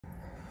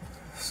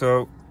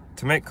So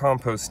to make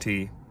compost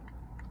tea,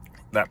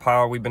 that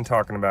pile we've been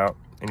talking about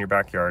in your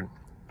backyard,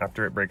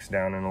 after it breaks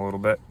down in a little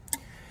bit,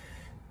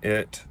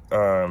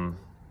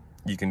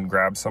 you can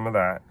grab some of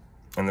that,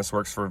 and this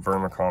works for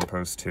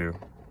vermicompost too.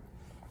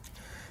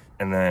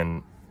 And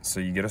then, so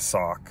you get a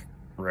sock,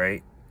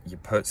 right? You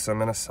put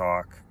some in a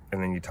sock,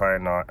 and then you tie a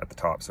knot at the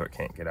top so it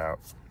can't get out.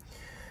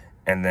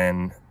 And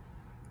then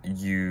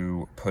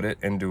you put it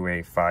into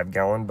a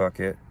 5-gallon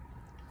bucket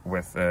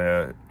with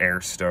a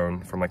air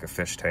stone from like a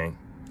fish tank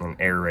and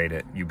aerate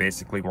it. You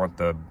basically want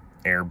the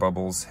air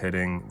bubbles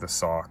hitting the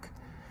sock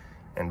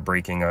and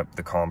breaking up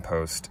the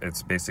compost.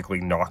 It's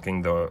basically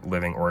knocking the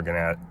living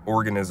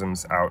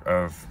organisms out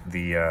of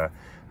the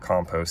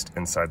compost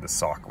inside the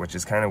sock, which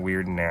is kind of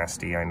weird and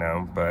nasty, I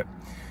know, but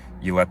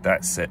you let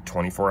that sit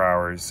 24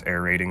 hours,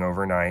 aerating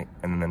overnight,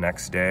 and then the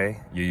next day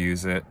you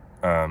use it.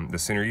 The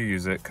sooner you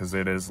use it, because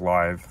it is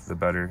live, the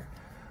better.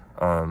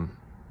 But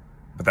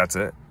that's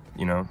it,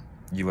 you know.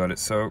 You let it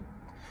soak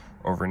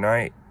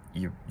overnight.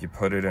 You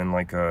put it in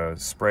like a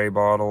spray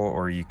bottle,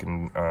 or you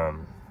can,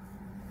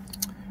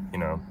 you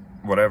know,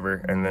 whatever,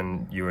 and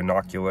then you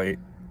inoculate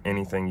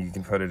anything. You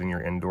can put it in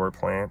your indoor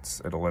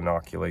plants. It'll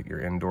inoculate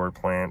your indoor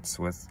plants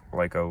with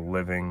like a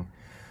living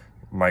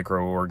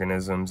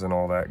microorganisms and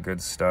all that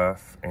good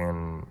stuff.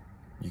 And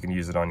you can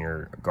use it on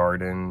your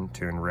garden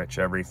to enrich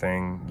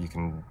everything. You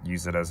can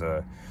use it as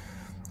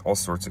all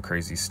sorts of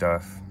crazy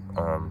stuff.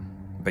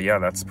 But yeah,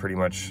 that's pretty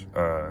much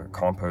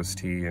compost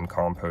tea and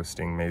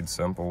composting made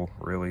simple,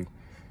 really.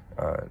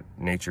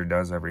 Nature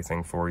does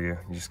everything for you.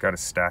 You just got to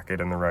stack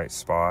it in the right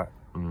spot.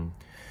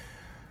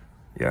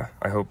 Yeah,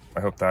 I hope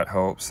that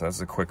helps.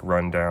 That's a quick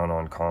rundown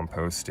on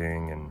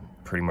composting and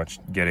pretty much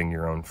getting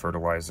your own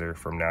fertilizer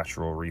from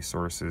natural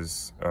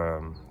resources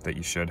that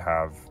you should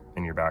have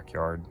in your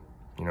backyard.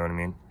 You know what I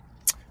mean?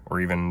 Or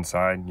even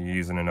inside, you're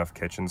using enough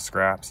kitchen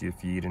scraps,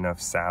 if you eat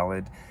enough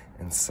salad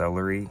and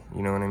celery,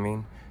 you know what I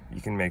mean? You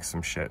can make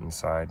some shit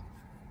inside.